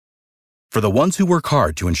For the ones who work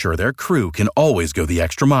hard to ensure their crew can always go the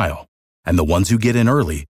extra mile, and the ones who get in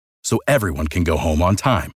early so everyone can go home on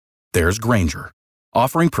time, there's Grainger,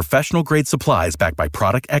 offering professional-grade supplies backed by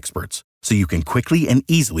product experts so you can quickly and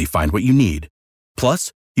easily find what you need.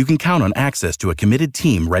 Plus, you can count on access to a committed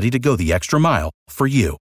team ready to go the extra mile for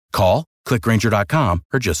you. Call, click Grainger.com,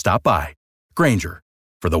 or just stop by. Grainger,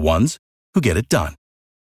 for the ones who get it done.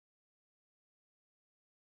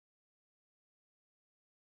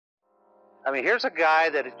 I mean, here's a guy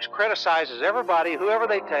that criticizes everybody, whoever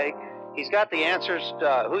they take. He's got the answers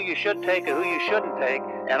to who you should take and who you shouldn't take.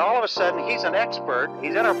 And all of a sudden, he's an expert.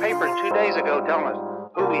 He's in our paper 2 days ago telling us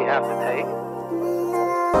who we have to take.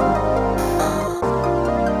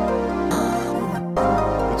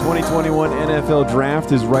 The 2021 NFL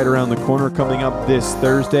Draft is right around the corner, coming up this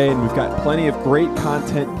Thursday, and we've got plenty of great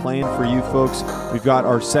content planned for you folks. We've got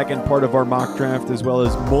our second part of our mock draft, as well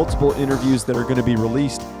as multiple interviews that are going to be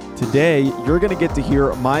released. Today, you're going to get to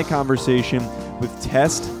hear my conversation with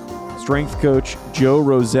Test strength coach Joe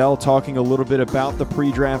Rozelle, talking a little bit about the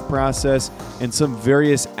pre-draft process and some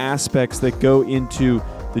various aspects that go into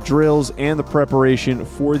the drills and the preparation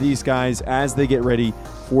for these guys as they get ready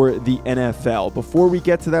for the NFL. Before we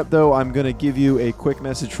get to that, though, I'm going to give you a quick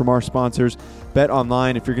message from our sponsors,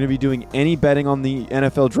 BetOnline. If you're going to be doing any betting on the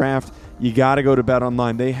NFL Draft, you got to go to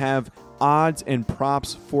BetOnline. They have odds and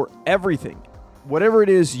props for everything. Whatever it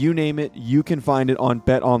is, you name it, you can find it on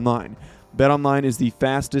BetOnline. BetOnline is the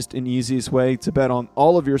fastest and easiest way to bet on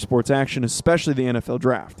all of your sports action, especially the NFL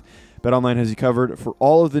Draft. BetOnline has you covered for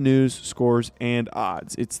all of the news, scores, and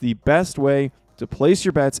odds. It's the best way to place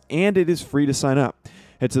your bets, and it is free to sign up.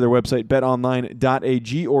 Head to their website,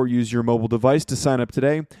 betonline.ag, or use your mobile device to sign up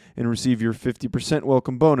today and receive your 50%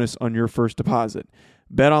 welcome bonus on your first deposit.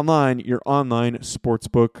 BetOnline, your online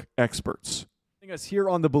sportsbook experts. Joining us here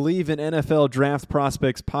on the Believe in NFL Draft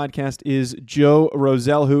Prospects podcast is Joe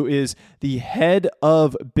Rozelle, who is the head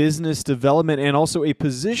of business development and also a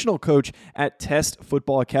positional coach at Test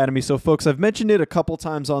Football Academy. So, folks, I've mentioned it a couple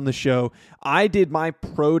times on the show. I did my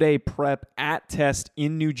pro day prep at Test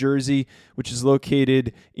in New Jersey, which is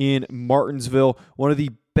located in Martinsville, one of the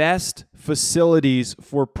best facilities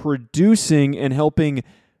for producing and helping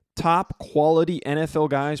top quality NFL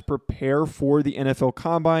guys prepare for the NFL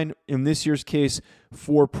Combine. In this year's case,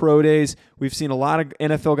 for pro days, we've seen a lot of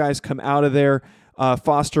NFL guys come out of there.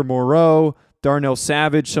 Foster Moreau, Darnell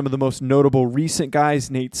Savage, some of the most notable recent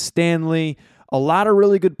guys, Nate Stanley. A lot of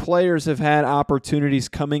really good players have had opportunities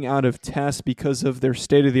coming out of Test because of their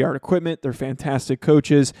state-of-the-art equipment, their fantastic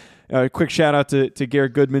coaches. Quick shout-out to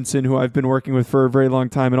Garrett Goodmanson, who I've been working with for a very long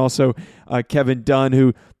time, and also Kevin Dunn,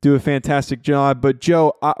 who do a fantastic job. But,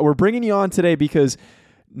 Joe, we're bringing you on today because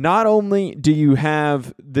not only do you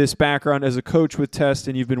have this background as a coach with Test,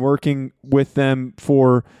 and you've been working with them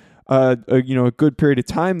for a good period of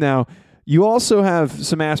time now, you also have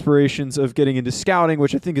some aspirations of getting into scouting,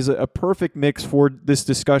 which I think is a perfect mix for this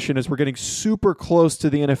discussion as we're getting super close to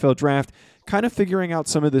the NFL Draft, kind of figuring out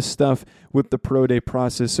some of this stuff with the pro day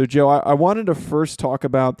process. So, Joe, I wanted to first talk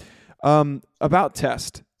about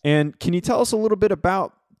Test. And can you tell us a little bit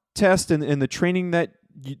about Test and the training that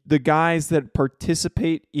the guys that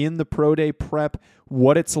participate in the pro day prep,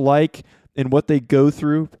 what it's like and what they go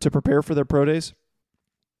through to prepare for their pro days?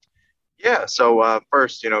 Yeah. So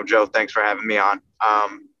first, Joe, thanks for having me on.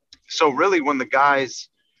 So really when the guys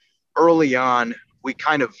early on, we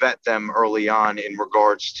kind of vet them early on in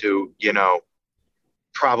regards to,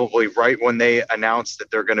 probably right when they announce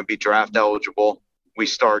that they're going to be draft eligible, we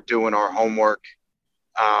start doing our homework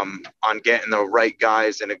on getting the right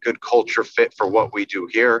guys and a good culture fit for what we do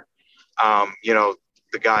here.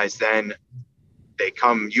 The guys then they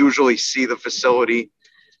come usually see the facility,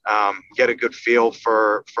 get a good feel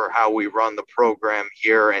for how we run the program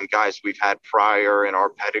here and guys we've had prior in our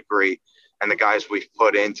pedigree and the guys we've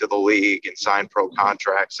put into the league and signed pro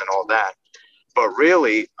contracts and all that. But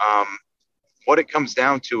really, what it comes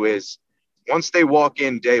down to is once they walk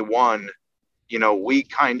in day one, we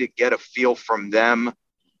kind of get a feel from them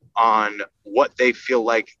on what they feel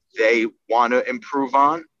like they want to improve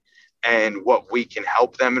on and what we can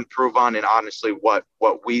help them improve on. And honestly, what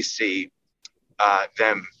we see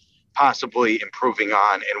them possibly improving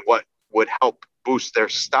on and what would help boost their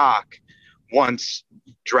stock once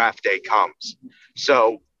draft day comes.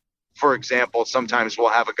 So, for example, sometimes we'll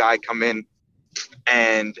have a guy come in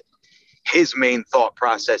and his main thought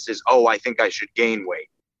process is, I think I should gain weight.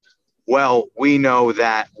 Well, we know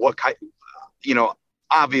that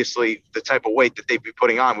obviously the type of weight that they'd be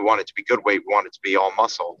putting on, we want it to be good weight. We want it to be all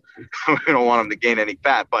muscle. We don't want them to gain any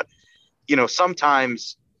fat. But,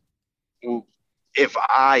 sometimes if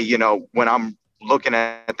I, when I'm looking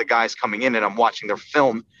at the guys coming in and I'm watching their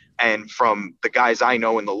film, and from the guys I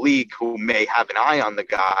know in the league who may have an eye on the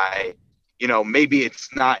guy, maybe it's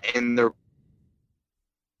not in their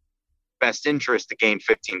best interest to gain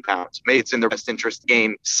 15 pounds. Maybe it's in their best interest to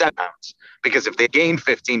gain 7 pounds, because if they gain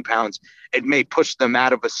 15 pounds, it may push them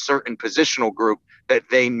out of a certain positional group that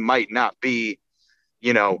they might not be,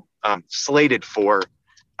 slated for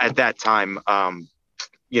at that time,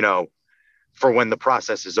 for when the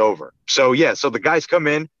process is over. So the guys come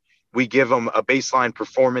in, we give them a baseline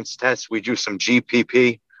performance test. We do some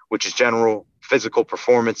GPP, which is general physical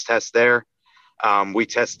performance test there. We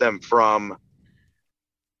test them from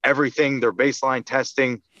everything, their baseline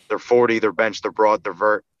testing, their 40, their bench, their broad, their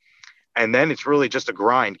vert. And then it's really just a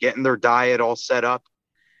grind, getting their diet all set up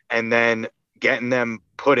and then getting them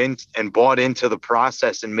put in and bought into the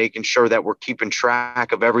process and making sure that we're keeping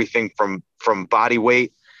track of everything from body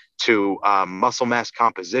weight to muscle mass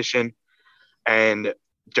composition. And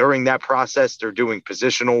during that process, they're doing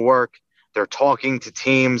positional work. They're talking to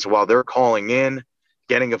teams while they're calling in,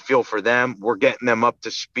 getting a feel for them. We're getting them up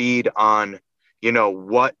to speed on,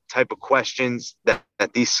 what type of questions that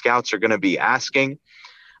these scouts are going to be asking.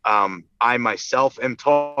 I myself am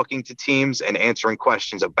talking to teams and answering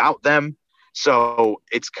questions about them. So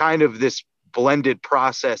it's kind of this blended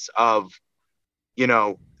process of,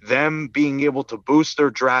 them being able to boost their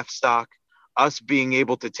draft stock, us being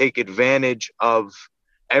able to take advantage of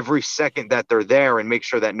every second that they're there and make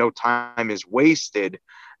sure that no time is wasted,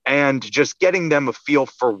 and just getting them a feel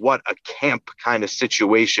for what a camp kind of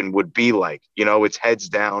situation would be like. It's heads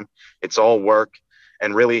down, it's all work.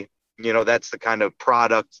 And really, that's the kind of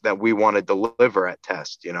product that we want to deliver at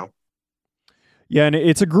Test, Yeah, and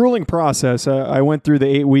it's a grueling process. I went through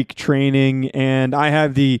the 8-week training, and I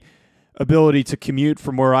have the ability to commute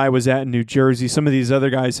from where I was at in New Jersey. Some of these other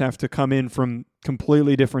guys have to come in from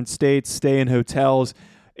completely different states, stay in hotels.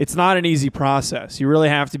 It's not an easy process. You really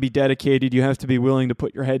have to be dedicated. You have to be willing to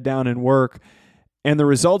put your head down and work. And the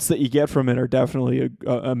results that you get from it are definitely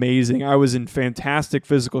amazing. I was in fantastic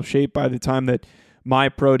physical shape by the time that my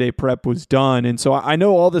pro day prep was done. And so I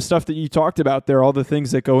know all the stuff that you talked about there, all the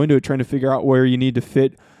things that go into it, trying to figure out where you need to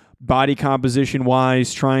fit body composition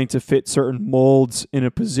wise, trying to fit certain molds in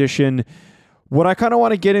a position. What I kind of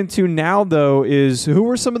want to get into now, though, is who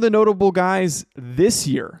were some of the notable guys this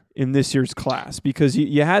year in this year's class? Because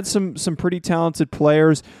you had some pretty talented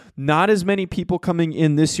players, not as many people coming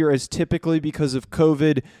in this year as typically because of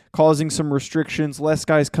COVID causing some restrictions, less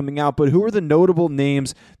guys coming out. But who are the notable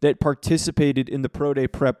names that participated in the Pro Day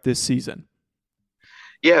prep this season?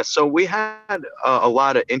 Yeah, so we had a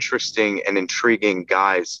lot of interesting and intriguing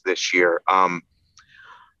guys this year.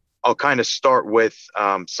 I'll kind of start with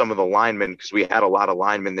some of the linemen, because we had a lot of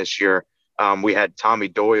linemen this year. We had Tommy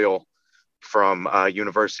Doyle from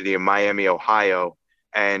University of Miami, Ohio.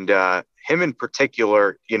 And him in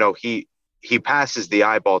particular, he passes the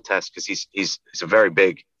eyeball test because he's a very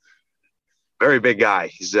big guy.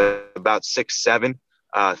 He's about 6'7",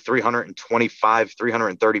 325,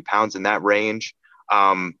 330 pounds, in that range.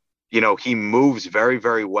 He moves very,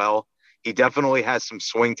 very well. He definitely has some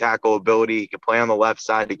swing tackle ability. He can play on the left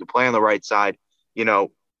side. He can play on the right side.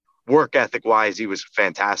 Work ethic wise, he was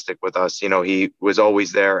fantastic with us. He was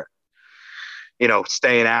always there,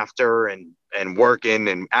 staying after and working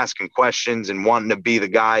and asking questions and wanting to be the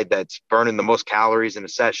guy that's burning the most calories in a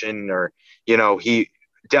session, or, he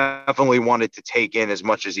definitely wanted to take in as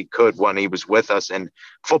much as he could when he was with us. And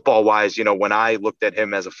football wise, when I looked at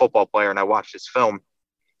him as a football player and I watched his film,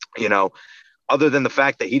 other than the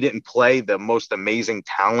fact that he didn't play the most amazing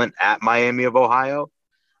talent at Miami of Ohio,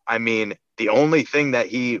 I mean, the only thing that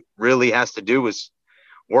he really has to do is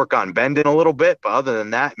work on bending a little bit. But other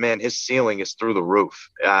than that, man, his ceiling is through the roof.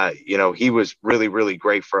 He was really, really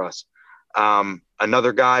great for us.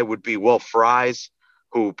 Another guy would be Will Fries,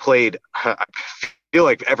 who played, I feel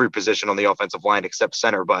like, every position on the offensive line except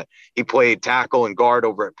center, but he played tackle and guard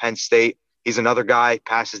over at Penn State. He's another guy,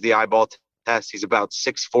 passes the eyeball test. He's about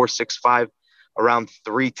 6'4", 6'5", around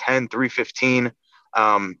 310, 315.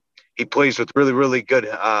 He plays with really, really good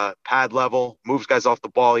pad level, moves guys off the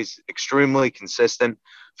ball. He's extremely consistent.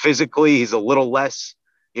 Physically, he's a little less,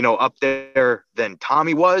 up there than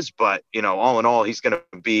Tommy was, but, all in all, he's going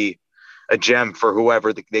to be a gem for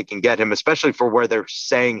whoever they can get him, especially for where they're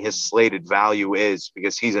saying his slated value is,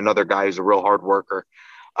 because he's another guy who's a real hard worker.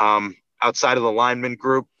 Outside of the lineman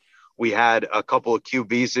group, we had a couple of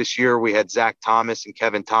QBs this year. We had Zach Thomas and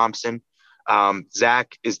Kevin Thompson.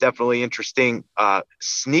 Zach is definitely interesting,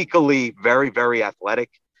 sneakily very, very athletic.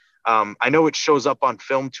 I know it shows up on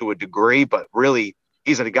film to a degree, but really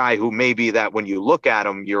he's a guy who maybe that when you look at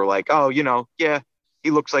him, you're like, oh, yeah,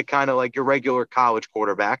 he looks like kind of like your regular college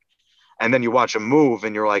quarterback. And then you watch him move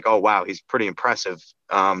and you're like, oh, wow, he's pretty impressive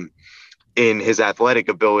in his athletic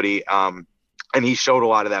ability. And he showed a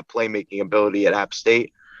lot of that playmaking ability at App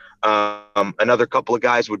State. Another couple of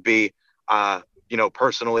guys would be,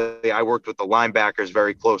 personally, I worked with the linebackers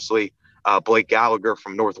very closely. Blake Gallagher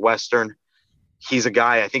from Northwestern. He's a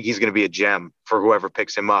guy, I think he's going to be a gem for whoever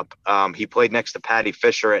picks him up. He played next to Patty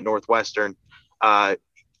Fisher at Northwestern. I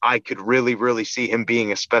could really, really see him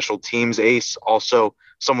being a special teams ace. Also,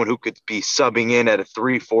 someone who could be subbing in at a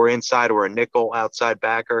 3-4 inside or a nickel outside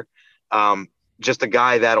backer. Just a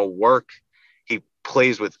guy that'll work. He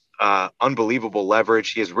plays with unbelievable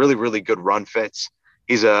leverage. He has really, really good run fits.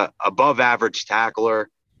 He's a above average tackler.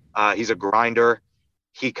 He's a grinder.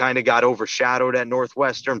 He kind of got overshadowed at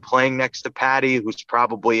Northwestern playing next to Patty, who's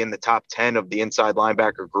probably in the top 10 of the inside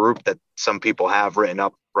linebacker group that some people have written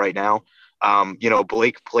up right now.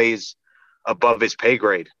 Blake plays above his pay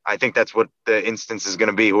grade. I think that's what the instance is going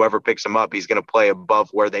to be. Whoever picks him up, he's going to play above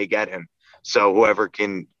where they get him. So whoever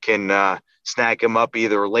can snag him up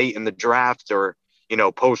either late in the draft or,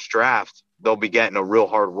 post draft, they'll be getting a real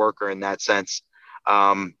hard worker in that sense.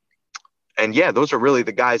 And yeah, those are really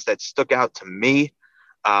the guys that stuck out to me.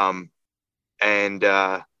 There's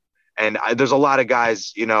a lot of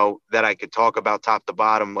guys, that I could talk about top to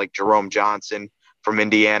bottom, like Jerome Johnson from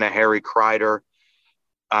Indiana, Harry Kreider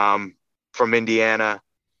from Indiana.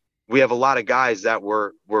 We have a lot of guys that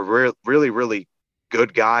were really, really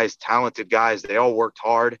good guys, talented guys. They all worked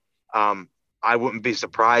hard. I wouldn't be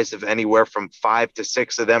surprised if anywhere from 5 to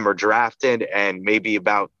 6 of them are drafted and maybe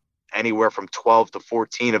about anywhere from 12 to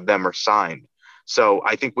 14 of them are signed. So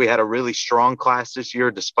I think we had a really strong class this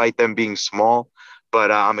year, despite them being small.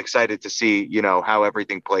 But I'm excited to see, how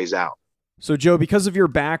everything plays out. So, Joe, because of your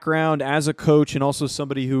background as a coach and also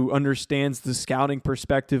somebody who understands the scouting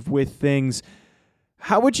perspective with things,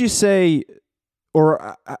 how would you say,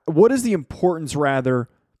 or what is the importance, rather,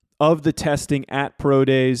 of the testing at pro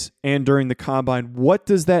days and during the combine? What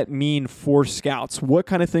does that mean for scouts? What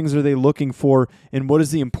kind of things are they looking for, and what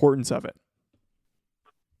is the importance of it?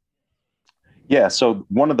 Yeah, so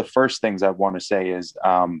one of the first things I want to say is,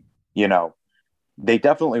 they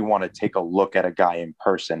definitely want to take a look at a guy in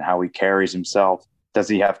person, how he carries himself. Does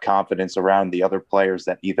he have confidence around the other players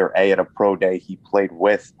that either A, at a pro day he played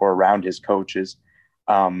with or around his coaches?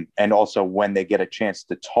 And also when they get a chance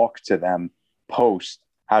to talk to them post,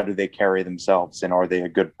 how do they carry themselves and are they a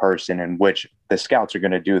good person? In which the scouts are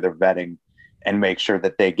going to do their vetting and make sure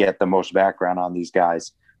that they get the most background on these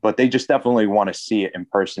guys. But they just definitely want to see it in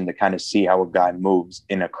person to kind of see how a guy moves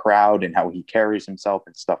in a crowd and how he carries himself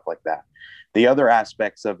and stuff like that. The other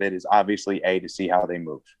aspects of it is obviously A, to see how they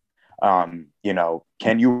move. Can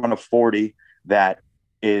you run a 40 that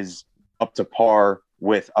is up to par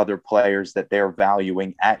with other players that they're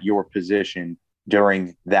valuing at your position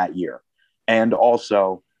during that year? And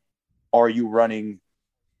also, are you running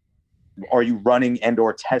and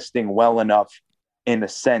or testing well enough in the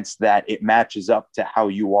sense that it matches up to how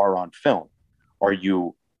you are on film? Are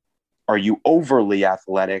you overly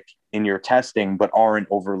athletic in your testing, but aren't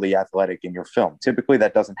overly athletic in your film? Typically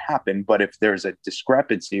that doesn't happen, but if there's a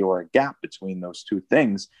discrepancy or a gap between those two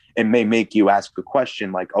things, it may make you ask a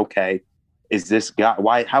question like, okay,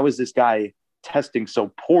 how is this guy testing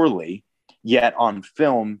so poorly, yet on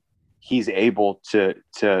film, he's able to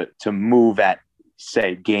move at,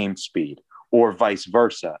 say, game speed, or vice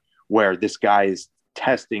versa, where this guy is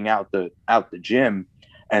testing out the gym,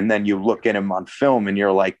 and then you look at him on film and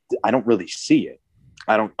you're like, I don't really see it.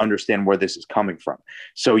 I don't understand where this is coming from.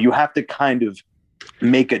 So you have to kind of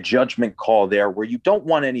make a judgment call there where you don't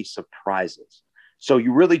want any surprises. So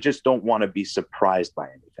you really just don't want to be surprised by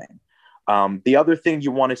anything. The other thing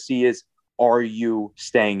you want to see is, are you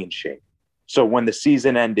staying in shape? So when the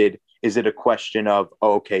season ended, is it a question of,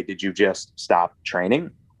 okay, did you just stop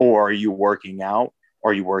training? Or are you working out?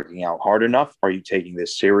 Are you working out hard enough? Are you taking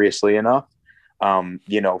this seriously enough?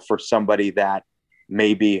 For somebody that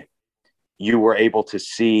maybe you were able to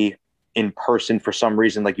see in person for some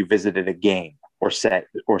reason, like you visited a game or set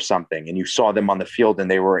or something, and you saw them on the field and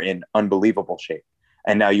they were in unbelievable shape.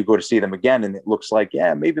 And now you go to see them again and it looks like,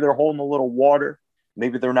 yeah, maybe they're holding a little water.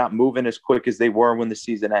 Maybe they're not moving as quick as they were when the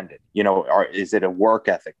season ended. Or is it a work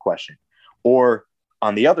ethic question? Or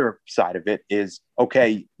on the other side of it is,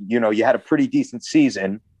 okay, you had a pretty decent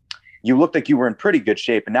season. You looked like you were in pretty good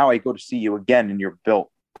shape. And now I go to see you again and you're built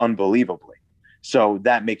unbelievably. So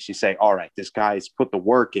that makes you say, all right, this guy's put the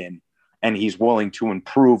work in and he's willing to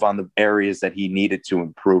improve on the areas that he needed to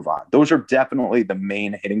improve on. Those are definitely the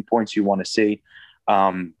main hitting points you want to see.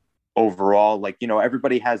 overall. Like,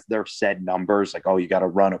 everybody has their set numbers, like, oh, you got to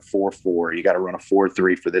run a 4.4, you got to run a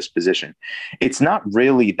 4.3 for this position. It's not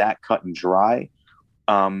really that cut and dry.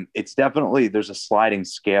 It's definitely, there's a sliding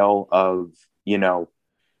scale of,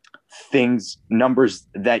 numbers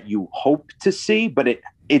that you hope to see, but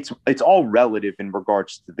it's all relative in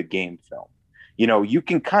regards to the game film. You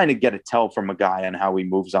can kind of get a tell from a guy on how he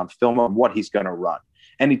moves on film on what he's going to run.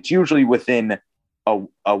 And it's usually within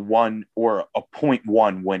a 1 or a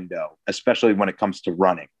 0.1 window, especially when it comes to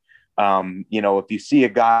running. If you see a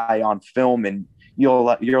guy on film and you're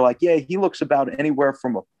like, yeah, he looks about anywhere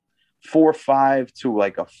from a 4.5 to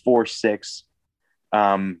like a 4.6,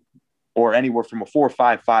 or anywhere from a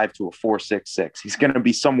 4.55 to a 4.66. He's going to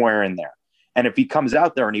be somewhere in there. And if he comes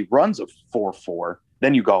out there and he runs a 4.4,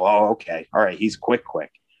 then you go, oh, okay, all right, he's quick.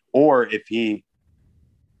 Or if he,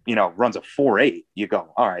 runs a 4.8, you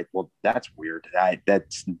go, all right, well, that's weird.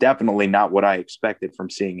 That's definitely not what I expected from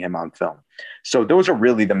seeing him on film. So those are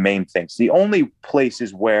really the main things. The only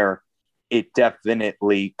places where it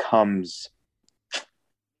definitely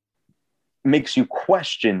makes you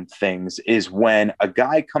question things is when a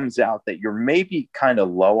guy comes out that you're maybe kind of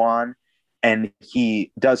low on and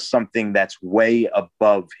he does something that's way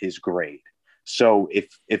above his grade. So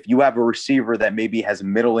if you have a receiver that maybe has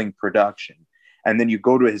middling production, and then you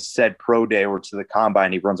go to his said pro day or to the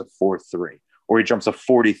combine, he runs a 4.3, or he jumps a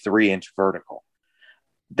 43-inch vertical,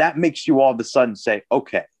 that makes you all of a sudden say,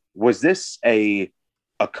 okay, was this a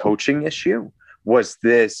coaching issue? Was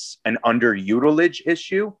this an underutilage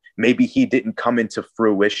issue? Maybe he didn't come into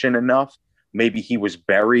fruition enough. Maybe he was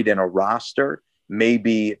buried in a roster.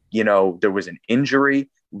 Maybe, there was an injury.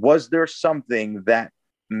 Was there something that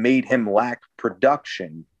made him lack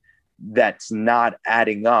production that's not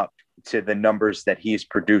adding up to the numbers that he's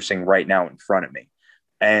producing right now in front of me?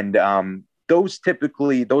 And those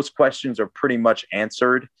questions are pretty much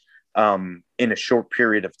answered in a short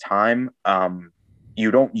period of time.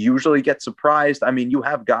 You don't usually get surprised. I mean, you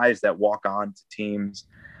have guys that walk on to teams,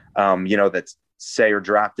 that say are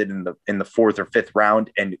drafted in the 4th or 5th round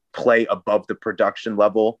and play above the production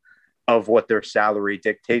level of what their salary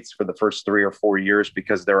dictates for the first 3 or 4 years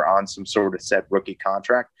because they're on some sort of set rookie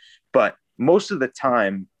contract. But most of the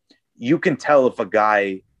time, you can tell if a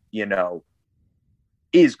guy,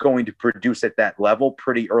 is going to produce at that level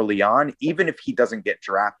pretty early on, even if he doesn't get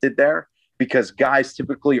drafted there, because guys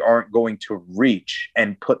typically aren't going to reach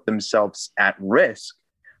and put themselves at risk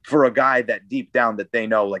for a guy that deep down that they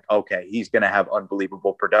know, like, okay, he's going to have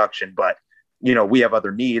unbelievable production, but, we have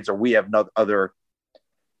other needs, or we have other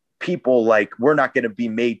people, like, we're not going to be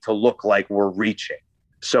made to look like we're reaching.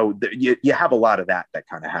 So you have a lot of that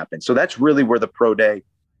kind of happens. So that's really where the pro day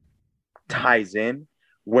ties in,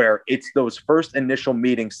 where it's those first initial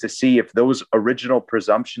meetings to see if those original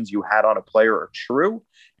presumptions you had on a player are true,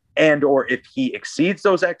 and or if he exceeds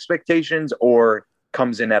those expectations or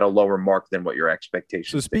comes in at a lower mark than what your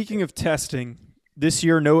expectations. So speaking of testing, this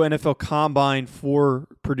year, no NFL Combine for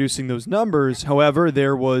producing those numbers. However,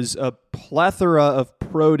 there was a plethora of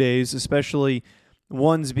pro days, especially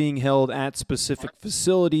ones being held at specific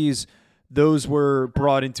facilities. Those were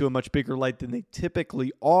brought into a much bigger light than they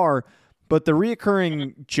typically are. But the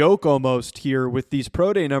reoccurring joke almost here with these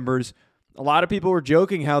pro day numbers, a lot of people were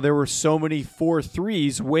joking how there were so many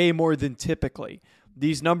 4.3s, way more than typically.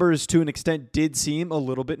 These numbers, to an extent, did seem a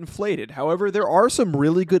little bit inflated. However, there are some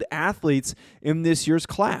really good athletes in this year's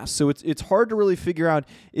class. So it's hard to really figure out,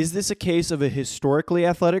 is this a case of a historically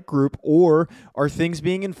athletic group, or are things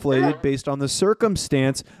being inflated based on the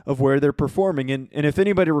circumstance of where they're performing? And if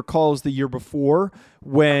anybody recalls the year before,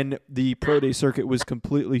 when the pro day circuit was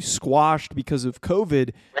completely squashed because of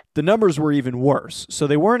COVID, the numbers were even worse. So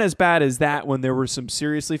they weren't as bad as that when there were some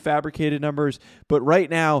seriously fabricated numbers. But right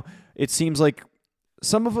now, it seems like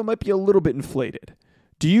some of them might be a little bit inflated.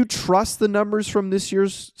 Do you trust the numbers from this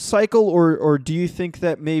year's cycle, or do you think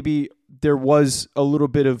that maybe there was a little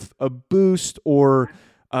bit of a boost or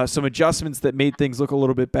some adjustments that made things look a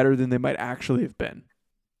little bit better than they might actually have been?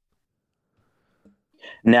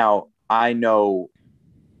 Now, I know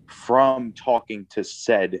from talking to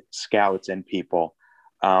said scouts and people,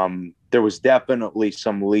 there was definitely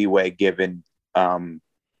some leeway given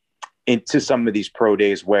into some of these pro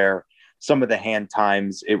days where some of the hand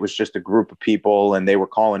times, it was just a group of people and they were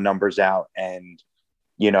calling numbers out, and,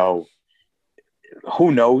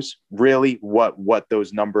 who knows really what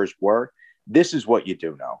those numbers were. This is what you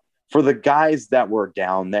do know. For the guys that were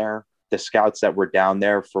down there, the scouts that were down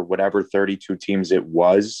there for whatever 32 teams it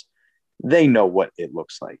was, they know what it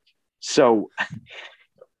looks like. So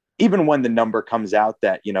even when the number comes out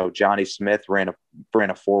that, Johnny Smith ran a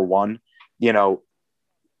 4.1,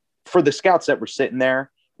 for the scouts that were sitting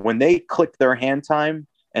there, when they click their hand time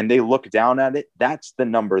and they look down at it, that's the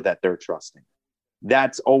number that they're trusting.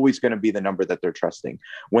 That's always going to be the number that they're trusting.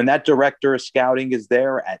 When that director of scouting is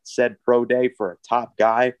there at said pro day for a top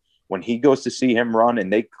guy, when he goes to see him run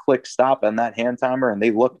and they click stop on that hand timer and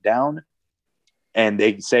they look down and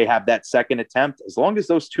they say have that second attempt, as long as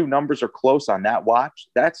those two numbers are close on that watch,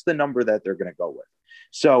 that's the number that they're going to go with.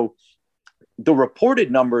 So the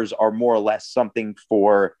reported numbers are more or less something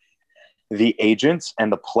for the agents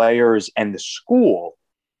and the players and the school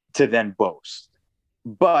to then boast.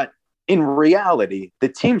 But in reality, the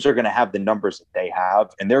teams are going to have the numbers that they have,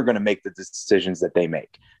 and they're going to make the decisions that they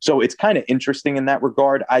make. So it's kind of interesting in that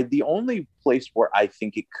regard. The only place where I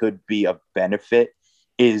think it could be a benefit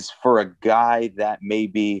is for a guy that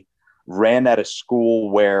maybe ran at a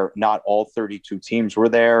school where not all 32 teams were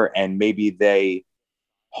there, and maybe they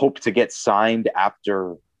hope to get signed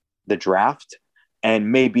after the draft,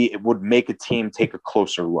 and maybe it would make a team take a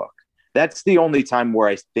closer look. That's the only time where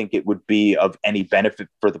I think it would be of any benefit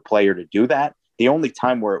for the player to do that. The only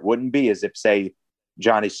time where it wouldn't be is if, say,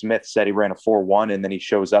 Johnny Smith said he ran a 4.1 and then he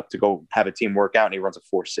shows up to go have a team workout and he runs a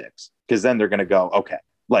 4.6. Because then they're going to go, okay,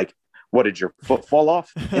 like, what, did your foot fall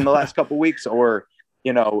off in the last couple of weeks? Or,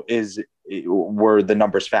 were the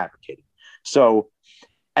numbers fabricated? So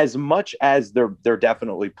as much as they're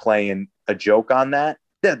definitely playing a joke on that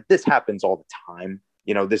this happens all the time.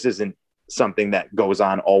 This isn't something that goes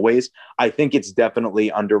on always. I think it's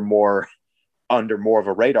definitely under more of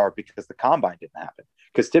a radar because the combine didn't happen.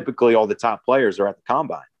 Because typically all the top players are at the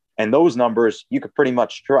combine, and those numbers you could pretty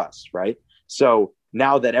much trust, right? So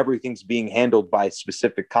now that everything's being handled by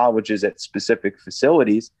specific colleges at specific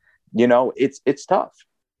facilities, it's tough.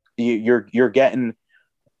 You're getting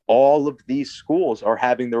all of these schools are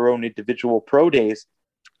having their own individual pro days,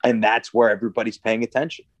 and that's where everybody's paying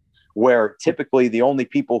attention. Where typically the only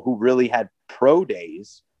people who really had pro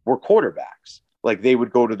days were quarterbacks. Like they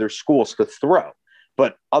would go to their schools to throw.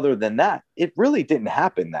 But other than that, it really didn't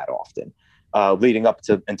happen that often leading up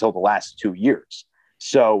to until the last 2 years.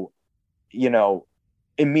 So,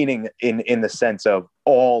 meaning in the sense of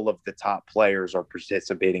all of the top players are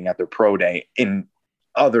participating at their pro day in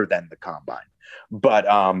other than the combine. But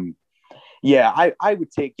I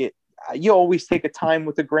would take it. You always take a time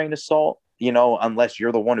with a grain of salt, unless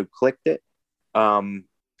you're the one who clicked it.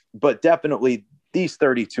 But definitely these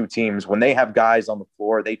 32 teams, when they have guys on the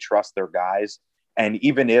floor, they trust their guys. And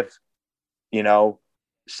even if,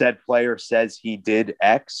 said player says he did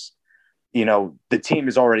X, the team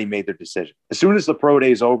has already made their decision. As soon as the pro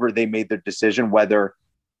day is over, they made their decision whether,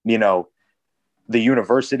 the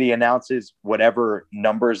university announces whatever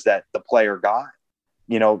numbers that the player got,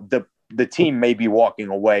 the team may be walking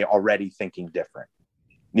away already thinking different.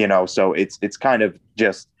 So it's kind of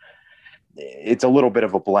just, it's a little bit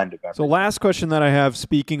of a blend of everything. So last question that I have,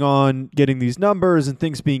 speaking on getting these numbers and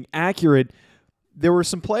things being accurate, there were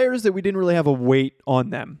some players that we didn't really have a weight on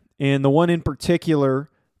them. And the one in particular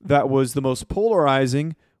that was the most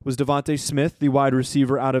polarizing was DeVonta Smith, the wide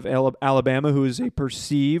receiver out of Alabama, who is a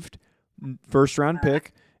perceived first-round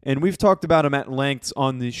pick. And we've talked about him at lengths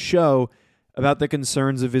on the show about the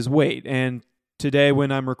concerns of his weight. And today,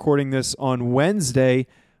 when I'm recording this on Wednesday,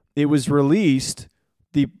 it was released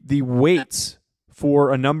the weights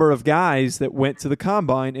for a number of guys that went to the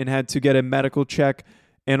combine and had to get a medical check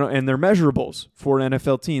and their measurables for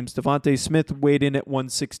NFL teams. DeVonta Smith weighed in at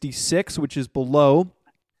 166, which is below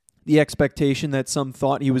the expectation that some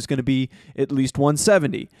thought he was going to be at least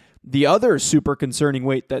 170. The other super concerning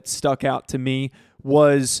weight that stuck out to me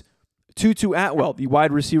was Tutu Atwell, the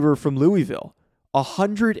wide receiver from Louisville,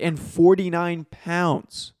 149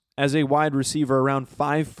 pounds as a wide receiver, around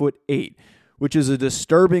 5'8", which is a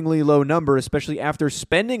disturbingly low number, especially after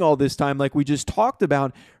spending all this time, like we just talked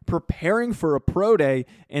about, preparing for a pro day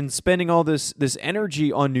and spending all this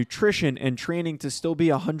energy on nutrition and training to still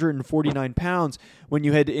be 149 pounds when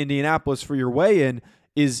you head to Indianapolis for your weigh-in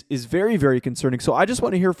is very, very concerning. So I just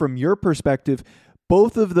want to hear from your perspective,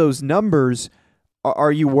 both of those numbers.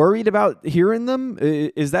 Are you worried about hearing them?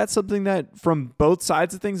 Is that something that, from both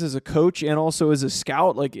sides of things, as a coach and also as a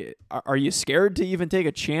scout, like, are you scared to even take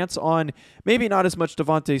a chance on maybe not as much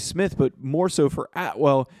DeVonta Smith, but more so for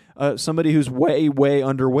Atwell, somebody who's way, way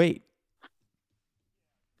underweight?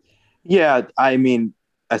 Yeah, I mean,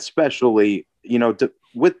 especially,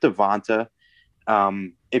 with DeVonta,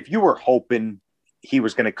 if you were hoping he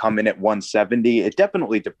was going to come in at 170, it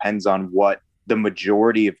definitely depends on what the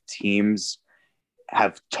majority of teams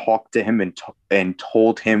have talked to him and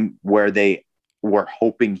told him where they were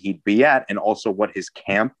hoping he'd be at, and also what his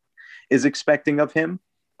camp is expecting of him.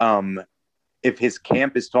 if his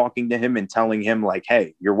camp is talking to him and telling him like,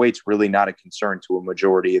 hey, your weight's really not a concern to a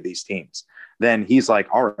majority of these teams, then he's like,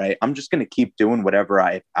 all right, I'm just going to keep doing whatever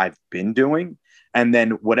I've been doing. And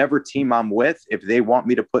then whatever team I'm with, if they want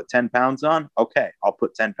me to put 10 pounds on, okay, I'll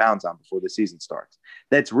put 10 pounds on before the season starts.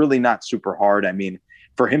 That's really not super hard. I mean,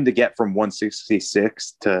 for him to get from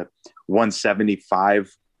 166 to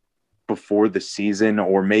 175 before the season,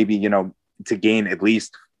 or maybe, to gain at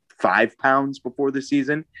least 5 pounds before the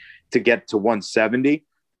season to get to 170,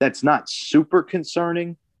 that's not super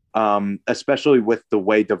concerning, especially with the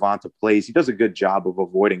way Devonta plays. He does a good job of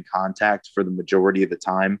avoiding contact for the majority of the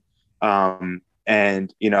time.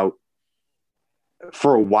 And,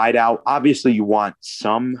 for a wideout, obviously you want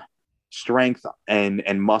some strength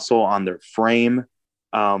and muscle on their frame.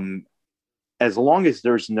 As long as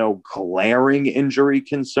there's no glaring injury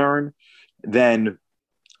concern, then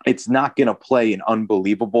it's not going to play an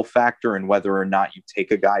unbelievable factor in whether or not you take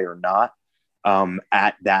a guy or not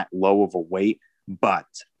at that low of a weight. But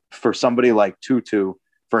for somebody like Tutu,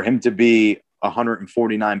 for him to be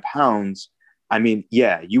 149 pounds, I mean,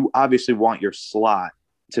 yeah, you obviously want your slot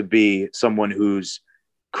to be someone who's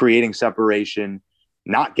creating separation,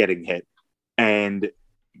 not getting hit, and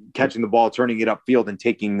catching the ball, turning it upfield, and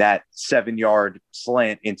taking that 7-yard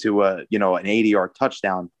slant into an 80-yard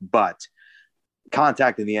touchdown. But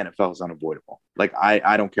contact in the NFL is unavoidable. Like,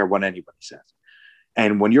 I don't care what anybody says.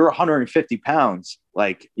 And when you're 150 pounds,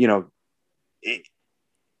 like,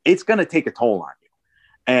 it's going to take a toll on you.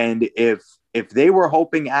 And if they were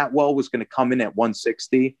hoping Atwell was going to come in at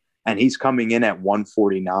 160 and he's coming in at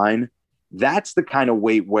 149, that's the kind of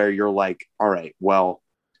weight where you're like, all right, well,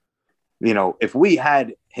 if we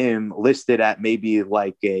had him listed at maybe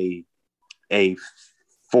like a 4th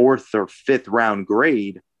or 5th round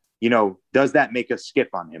grade, does that make us skip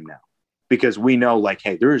on him now? Because we know, like,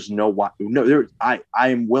 hey, I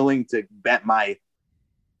am willing to bet my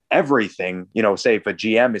everything, say if a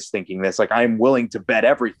GM is thinking this, like, I'm willing to bet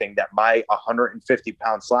everything that my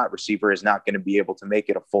 150-pound slot receiver is not going to be able to make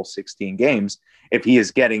it a full 16 games if he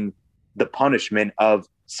is getting the punishment of,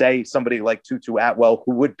 say, somebody like Tutu Atwell,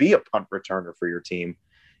 who would be a punt returner for your team.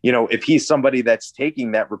 If he's somebody that's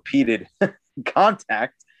taking that repeated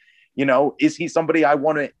contact, is he somebody I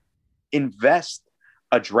want to invest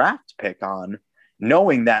a draft pick on,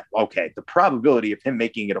 knowing that, okay, the probability of him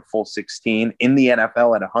making it a full 16 in the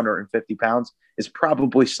NFL at 150 pounds is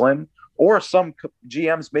probably slim? Or some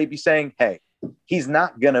GMs may be saying, hey, he's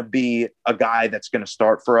not going to be a guy that's going to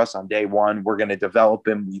start for us on day one. We're going to develop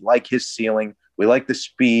him. We like his ceiling. We like the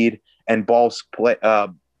speed and ball play,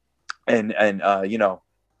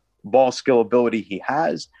 ball skill ability he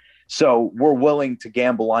has. So we're willing to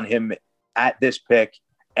gamble on him at this pick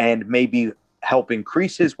and maybe help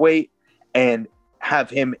increase his weight and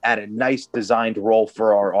have him at a nice designed role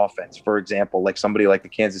for our offense. For example, like somebody like the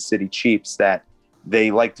Kansas City Chiefs, that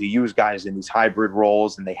they like to use guys in these hybrid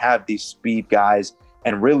roles, and they have these speed guys,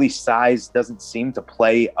 and really size doesn't seem to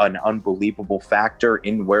play an unbelievable factor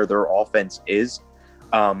in where their offense is.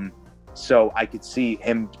 So I could see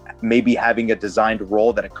him maybe having a designed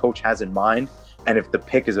role that a coach has in mind. And if the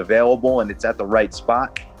pick is available and it's at the right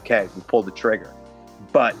spot, okay, we pull the trigger.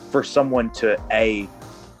 But for someone to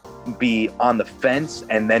be on the fence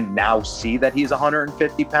and then now see that he's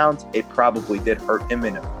 150 pounds, it probably did hurt him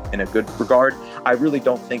in a good regard. I really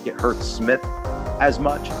don't think it hurt Smith as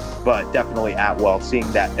much, but definitely Atwell,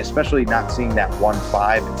 seeing that, especially not seeing that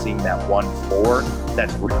 1.5 and seeing that 1.4,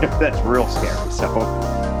 that's real scary.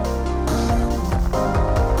 So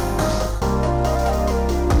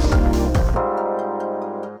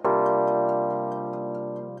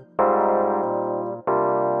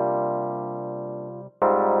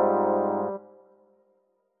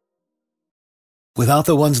without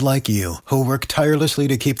the ones like you, who work tirelessly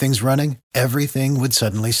to keep things running, everything would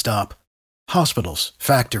suddenly stop. Hospitals,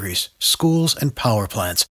 factories, schools, and power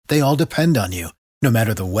plants, they all depend on you. No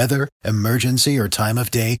matter the weather, emergency, or time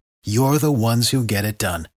of day, you're the ones who get it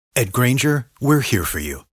done. At Grainger, we're here for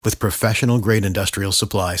you with professional-grade industrial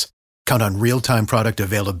supplies. Count on real-time product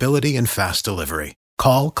availability and fast delivery.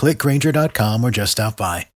 Call, click Grainger.com, or just stop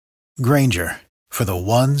by. Grainger, for the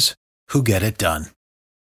ones who get it done.